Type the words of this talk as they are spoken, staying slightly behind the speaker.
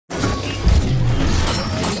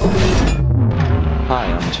Hi,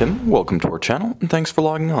 I'm Tim. Welcome to our channel, and thanks for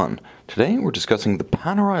logging on. Today, we're discussing the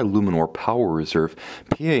Panerai Luminor Power Reserve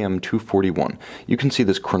PAM 241. You can see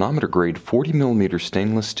this chronometer-grade 40mm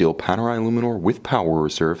stainless steel Panerai Luminor with Power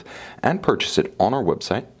Reserve and purchase it on our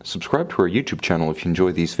website. Subscribe to our YouTube channel if you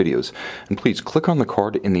enjoy these videos, and please click on the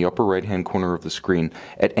card in the upper right-hand corner of the screen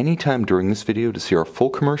at any time during this video to see our full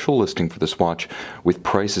commercial listing for this watch with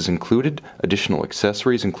prices included, additional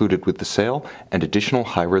accessories included with the sale, and additional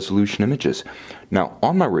high-resolution images. Now,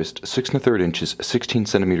 on my wrist, 6 1/3 inches, 16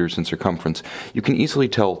 centimeters in circumference, you can easily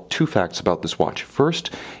tell two facts about this watch. First,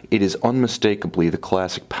 it is unmistakably the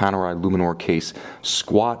classic Panerai Luminor case,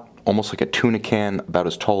 squat, almost like a tuna can, about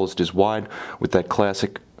as tall as it is wide, with that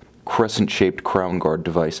classic crescent-shaped crown guard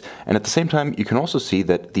device. And at the same time, you can also see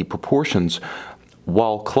that the proportions,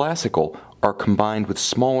 while classical, are combined with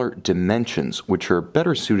smaller dimensions, which are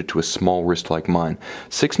better suited to a small wrist like mine.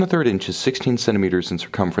 6 1/3 inches, 16 centimeters in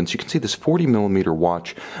circumference. You can see this 40mm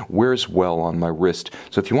watch wears well on my wrist.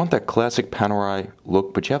 So if you want that classic Panerai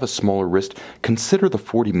look, but you have a smaller wrist, consider the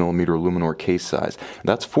 40mm Luminor case size.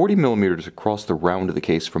 That's 40mm across the round of the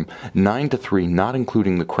case from 9 to 3, not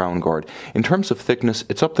including the crown guard. In terms of thickness,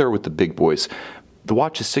 it's up there with the big boys. The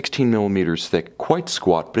watch is 16mm thick, quite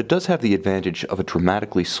squat, but it does have the advantage of a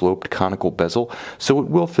dramatically sloped conical bezel, so it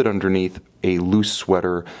will fit underneath a loose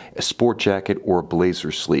sweater, a sport jacket, or a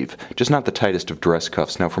blazer sleeve. Just not the tightest of dress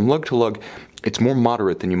cuffs. Now, from lug to lug, it's more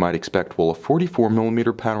moderate than you might expect. While a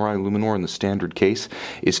 44mm Panerai Luminor in the standard case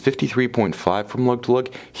is 53.5 from lug to lug,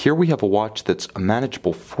 here we have a watch that's a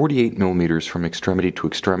manageable 48mm from extremity to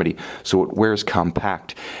extremity, so it wears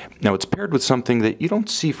compact. Now, it's paired with something that you don't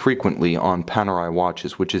see frequently on Panerai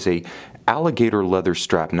watches, which is a alligator leather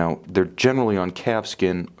strap. Now, they're generally on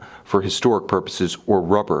calfskin for historic purposes or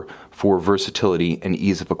rubber for versatility and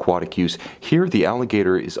ease of aquatic use. Here, the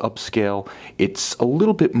alligator is upscale. It's a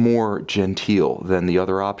little bit more genteel than the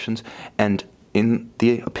other options, and in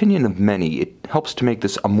the opinion of many, it helps to make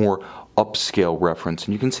this a more upscale reference.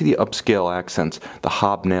 And you can see the upscale accents, the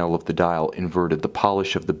hobnail of the dial inverted, the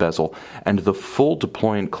polish of the bezel, and the full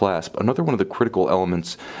deployant clasp, another one of the critical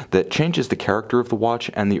elements that changes the character of the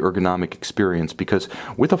watch and the ergonomic experience, because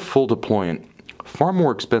with a full deployant, far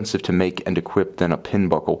more expensive to make and equip than a pin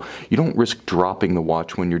buckle, you don't risk dropping the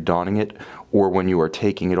watch when you're donning it or when you are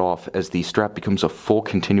taking it off, as the strap becomes a full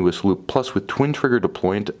continuous loop. Plus, with twin trigger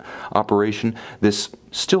deployant operation, this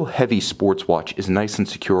still heavy sports watch is nice and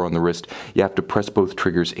secure on the wrist. You have to press both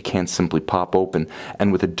triggers, it can't simply pop open.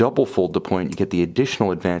 And with a double fold deployant, you get the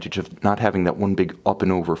additional advantage of not having that one big up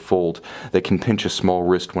and over fold that can pinch a small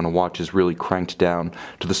wrist when a watch is really cranked down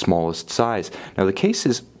to the smallest size. Now, the case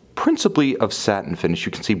is principally of satin finish.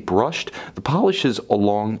 You can see brushed the polishes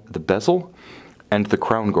along the bezel and the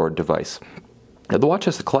crown guard device. Now, the watch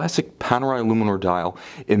has the classic Panerai Luminor dial,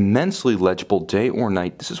 immensely legible day or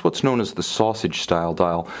night. This is what's known as the sausage style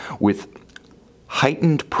dial, with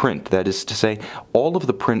heightened print. That is to say, all of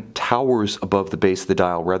the print towers above the base of the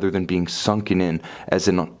dial rather than being sunken in as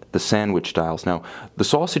in the sandwich dials. Now, the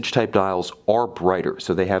sausage type dials are brighter,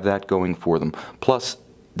 so they have that going for them. Plus,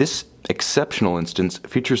 this exceptional instance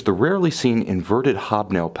features the rarely seen inverted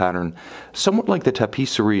hobnail pattern, somewhat like the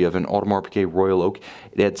tapisserie of an Audemars Piguet Royal Oak.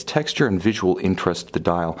 It adds texture and visual interest to the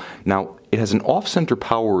dial. Now, it has an off-center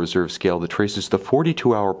power reserve scale that traces the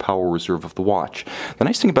 42-hour power reserve of the watch. The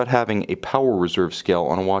nice thing about having a power reserve scale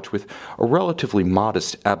on a watch with a relatively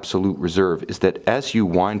modest absolute reserve is that as you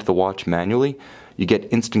wind the watch manually, you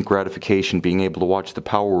get instant gratification being able to watch the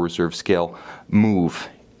power reserve scale move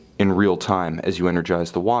in real time as you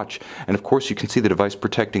energize the watch. And of course, you can see the device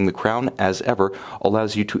protecting the crown, as ever,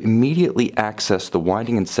 allows you to immediately access the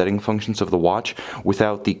winding and setting functions of the watch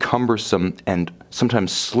without the cumbersome and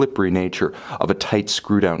sometimes slippery nature of a tight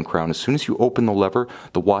screw-down crown. As soon as you open the lever,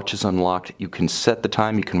 the watch is unlocked. You can set the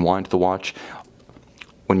time, you can wind the watch.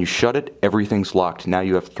 When you shut it, everything's locked. Now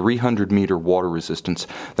you have 300-meter water resistance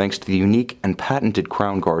thanks to the unique and patented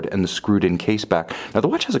crown guard and the screwed-in case back. Now, the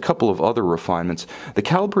watch has a couple of other refinements. The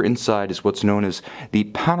caliber inside is what's known as the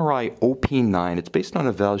Panerai OP9. It's based on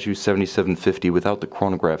a Valjoux 7750 without the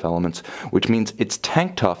chronograph elements, which means it's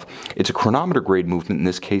tank tough. It's a chronometer-grade movement in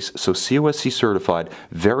this case, so COSC certified,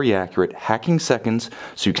 very accurate, hacking seconds,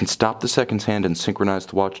 so you can stop the seconds hand and synchronize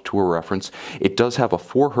the watch to a reference. It does have a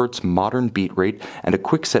 4 Hz modern beat rate and a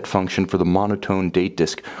quick set function for the monotone date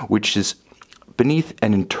disc, which is beneath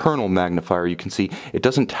an internal magnifier. You can see it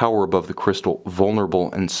doesn't tower above the crystal,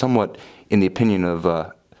 vulnerable and somewhat, in the opinion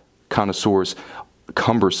of connoisseurs,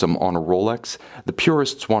 cumbersome on a Rolex. The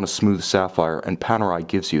purists want a smooth sapphire, and Panerai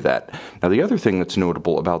gives you that. Now, the other thing that's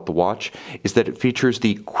notable about the watch is that it features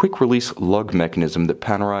the quick-release lug mechanism that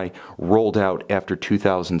Panerai rolled out after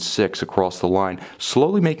 2006 across the line,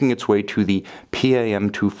 slowly making its way to the PAM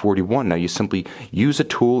 241. Now, you simply use a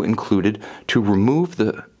tool included to remove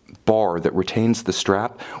the bar that retains the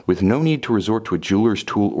strap with no need to resort to a jeweler's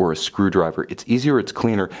tool or a screwdriver. It's easier, it's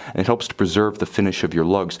cleaner, and it helps to preserve the finish of your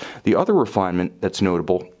lugs. The other refinement that's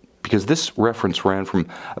notable, because this reference ran from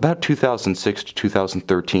about 2006 to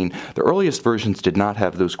 2013, the earliest versions did not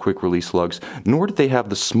have those quick release lugs, nor did they have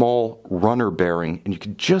the small runner bearing, and you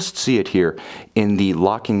can just see it here in the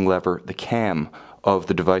locking lever, the cam of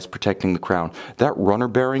the device protecting the crown. That runner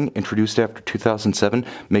bearing, introduced after 2007,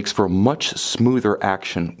 makes for a much smoother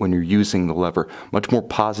action when you're using the lever. Much more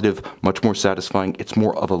positive, much more satisfying. It's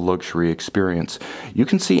more of a luxury experience. You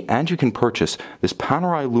can see and you can purchase this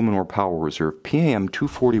Panerai Luminor Power Reserve PAM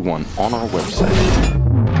 241 on our website.